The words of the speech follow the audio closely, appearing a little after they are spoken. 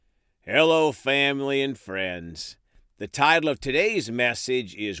Hello, family and friends. The title of today's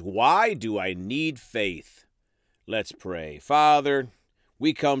message is Why Do I Need Faith? Let's pray. Father,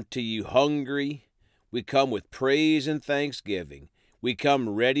 we come to you hungry. We come with praise and thanksgiving. We come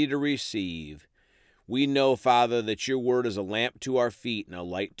ready to receive. We know, Father, that your word is a lamp to our feet and a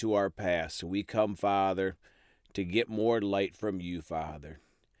light to our path. So we come, Father, to get more light from you, Father.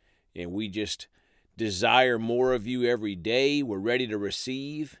 And we just desire more of you every day. We're ready to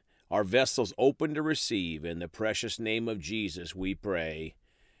receive. Our vessel's open to receive. In the precious name of Jesus, we pray.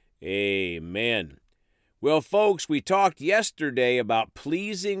 Amen. Well, folks, we talked yesterday about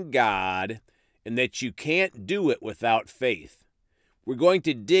pleasing God and that you can't do it without faith. We're going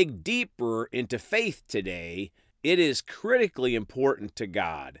to dig deeper into faith today. It is critically important to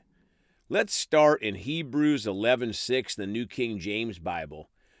God. Let's start in Hebrews 11:6, the New King James Bible.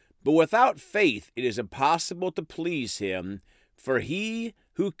 But without faith it is impossible to please him, for he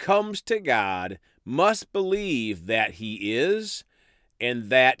who comes to God must believe that he is, and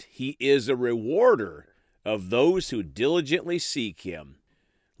that he is a rewarder of those who diligently seek him.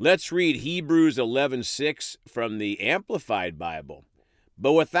 Let's read Hebrews 11:6 from the Amplified Bible.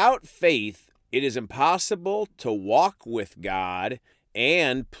 But without faith it is impossible to walk with God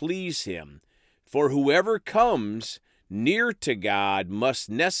and please him. For whoever comes near to God must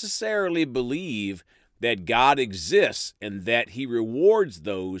necessarily believe that God exists and that he rewards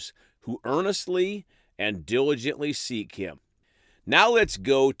those who earnestly and diligently seek him. Now let's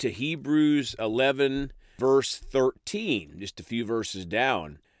go to Hebrews 11, verse 13, just a few verses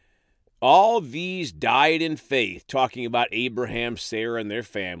down. All these died in faith, talking about Abraham, Sarah, and their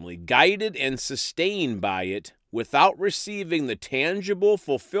family, guided and sustained by it, without receiving the tangible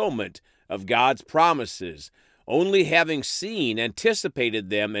fulfillment of God's promises, only having seen, anticipated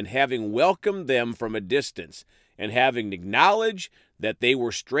them, and having welcomed them from a distance, and having acknowledged that they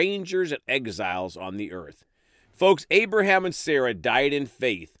were strangers and exiles on the earth. Folks, Abraham and Sarah died in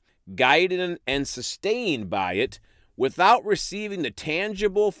faith, guided and sustained by it, without receiving the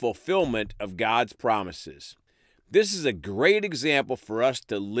tangible fulfillment of God's promises. This is a great example for us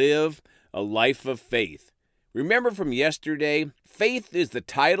to live a life of faith. Remember from yesterday, faith is the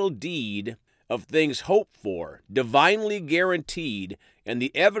title deed of things hoped for, divinely guaranteed, and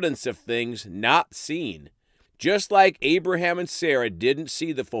the evidence of things not seen. Just like Abraham and Sarah didn't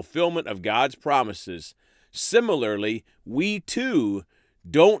see the fulfillment of God's promises, similarly, we too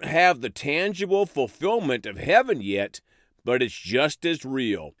don't have the tangible fulfillment of heaven yet, but it's just as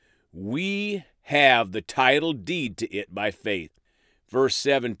real. We have the title deed to it by faith. Verse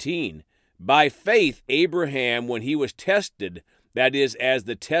 17, by faith Abraham, when he was tested, that is, as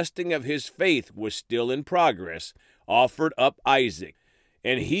the testing of his faith was still in progress, offered up Isaac.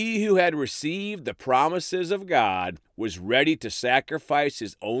 And he who had received the promises of God was ready to sacrifice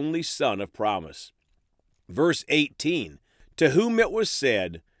his only son of promise. Verse 18, to whom it was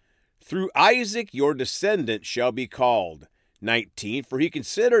said, through Isaac your descendant shall be called. 19, for he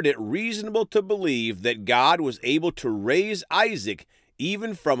considered it reasonable to believe that God was able to raise Isaac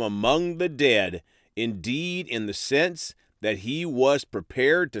even from among the dead, indeed in the sense that he was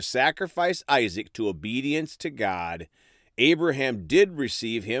prepared to sacrifice Isaac to obedience to God. Abraham did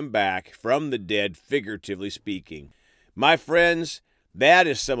receive him back from the dead, figuratively speaking. My friends, that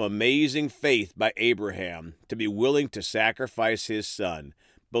is some amazing faith by Abraham, to be willing to sacrifice his son,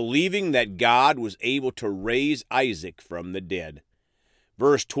 believing that God was able to raise Isaac from the dead.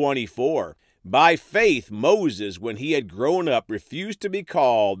 Verse 24, by faith Moses, when he had grown up, refused to be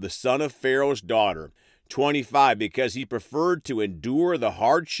called the son of Pharaoh's daughter. 25, because he preferred to endure the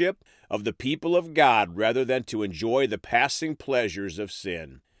hardship of the people of God rather than to enjoy the passing pleasures of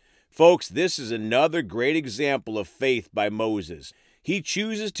sin. Folks, this is another great example of faith by Moses. He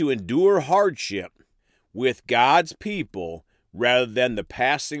chooses to endure hardship with God's people rather than the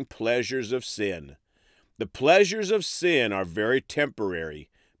passing pleasures of sin. The pleasures of sin are very temporary,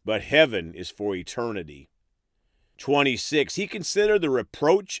 but heaven is for eternity. 26, he considered the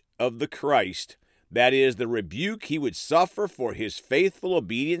reproach of the Christ, that is, the rebuke he would suffer for his faithful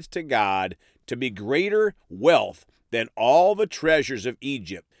obedience to God, to be greater wealth than all the treasures of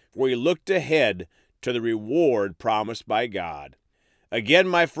Egypt, for he looked ahead to the reward promised by God. Again,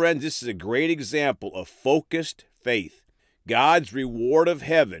 my friends, this is a great example of focused faith. God's reward of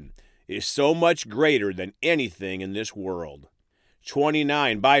heaven is so much greater than anything in this world.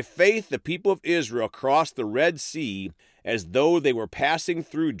 29, by faith the people of Israel crossed the Red Sea as though they were passing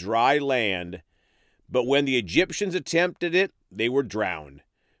through dry land, but when the Egyptians attempted it, they were drowned.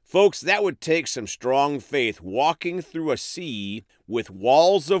 Folks, that would take some strong faith, walking through a sea with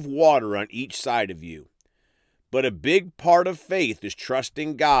walls of water on each side of you. But a big part of faith is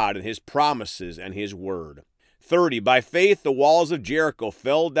trusting God and His promises and His word. 30. By faith, the walls of Jericho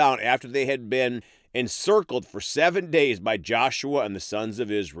fell down after they had been encircled for 7 days by Joshua and the sons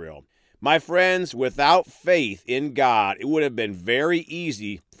of Israel. My friends, without faith in God, it would have been very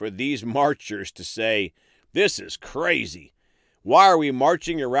easy for these marchers to say, "This is crazy. Why are we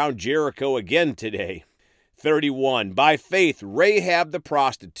marching around Jericho again today?" 31. By faith, Rahab the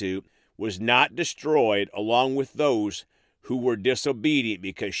prostitute was not destroyed along with those who were disobedient,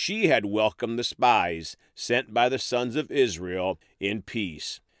 because she had welcomed the spies sent by the sons of Israel in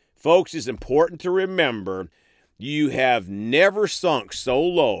peace. Folks, it's important to remember you have never sunk so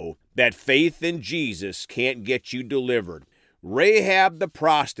low that faith in Jesus can't get you delivered. Rahab the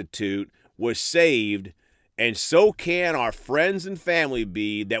prostitute was saved, and so can our friends and family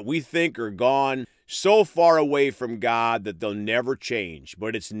be that we think are gone so far away from God that they'll never change,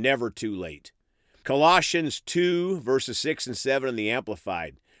 but it's never too late. Colossians 2, verses 6 and 7 in the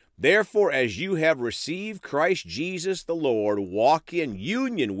Amplified. Therefore, as you have received Christ Jesus the Lord, walk in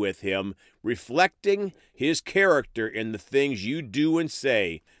union with Him, reflecting His character in the things you do and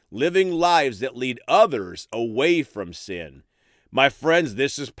say, living lives that lead others away from sin. My friends,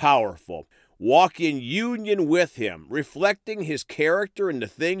 this is powerful. Walk in union with Him, reflecting His character in the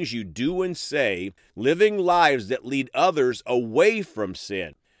things you do and say, living lives that lead others away from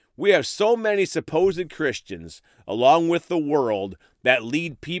sin. We have so many supposed Christians, along with the world, that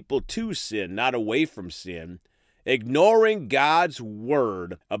lead people to sin, not away from sin, ignoring God's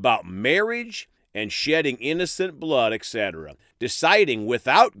word about marriage and shedding innocent blood, etc., deciding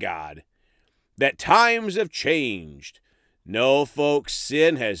without God that times have changed. No, folks,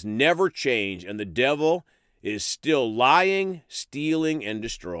 sin has never changed, and the devil is still lying, stealing, and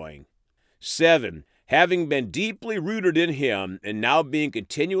destroying. 7. Having been deeply rooted in Him and now being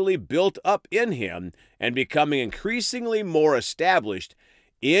continually built up in Him and becoming increasingly more established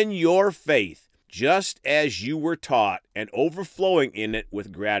in your faith, just as you were taught, and overflowing in it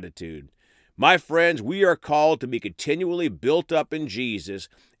with gratitude. My friends, we are called to be continually built up in Jesus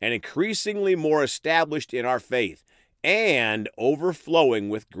and increasingly more established in our faith, and overflowing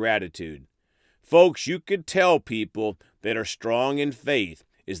with gratitude. Folks, you could tell people that are strong in faith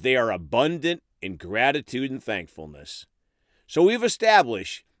is they are abundant in gratitude and thankfulness. So we've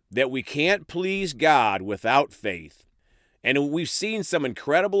established that we can't please God without faith. And we've seen some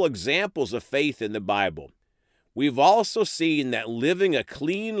incredible examples of faith in the Bible. We've also seen that living a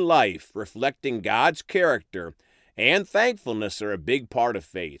clean life reflecting God's character and thankfulness are a big part of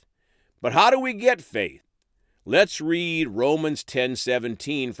faith. But how do we get faith? Let's read Romans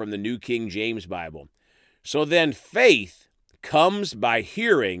 10:17 from the New King James Bible. So then faith comes by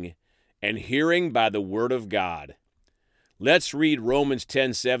hearing, and hearing by the word of God. Let's read Romans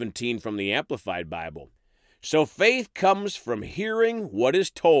 10:17 from the Amplified Bible. So faith comes from hearing what is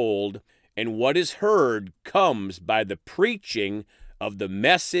told, and what is heard comes by the preaching of the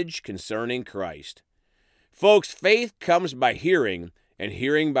message concerning Christ. Folks, faith comes by hearing, and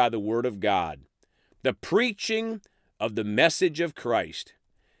hearing by the word of God. The preaching of the message of Christ.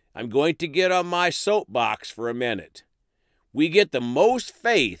 I'm going to get on my soapbox for a minute. We get the most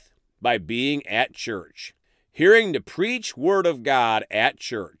faith by being at church, hearing the preached word of God at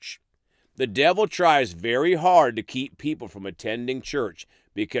church. The devil tries very hard to keep people from attending church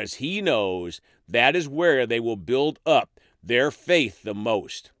because he knows that is where they will build up their faith the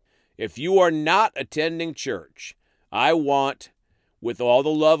most. If you are not attending church, I want, with all the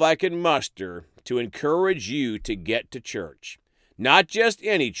love I can muster, to encourage you to get to church. Not just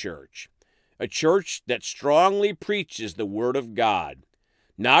any church, a church that strongly preaches the Word of God.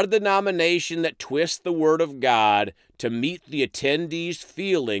 Not a denomination that twists the Word of God to meet the attendees'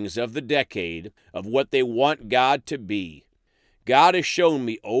 feelings of the decade of what they want God to be. God has shown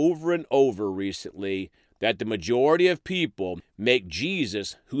me over and over recently that the majority of people make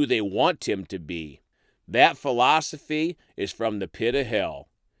Jesus who they want Him to be. That philosophy is from the pit of hell.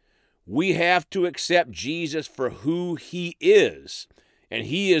 We have to accept Jesus for who He is, and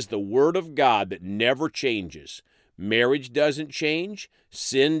He is the Word of God that never changes. Marriage doesn't change.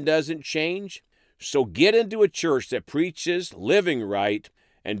 Sin doesn't change. So get into a church that preaches living right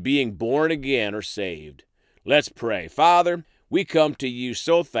and being born again or saved. Let's pray. Father, we come to You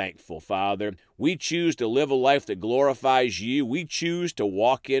so thankful, Father. We choose to live a life that glorifies You. We choose to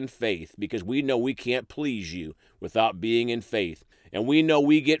walk in faith because we know we can't please You without being in faith. And we know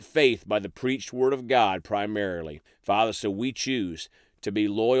we get faith by the preached word of God primarily. Father, so we choose to be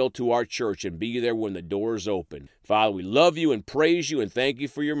loyal to our church and be there when the doors open. Father, we love You and praise You and thank You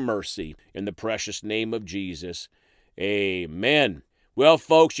for Your mercy in the precious name of Jesus. Amen. Well,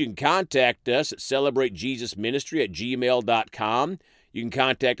 folks, you can contact us at celebratejesusministry@gmail.com. You can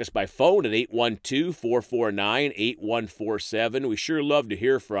contact us by phone at 812-449-8147. We sure love to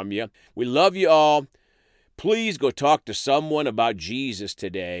hear from you. We love you all. Please go talk to someone about Jesus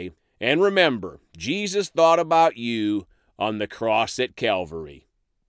today. And remember, Jesus thought about you on the cross at Calvary.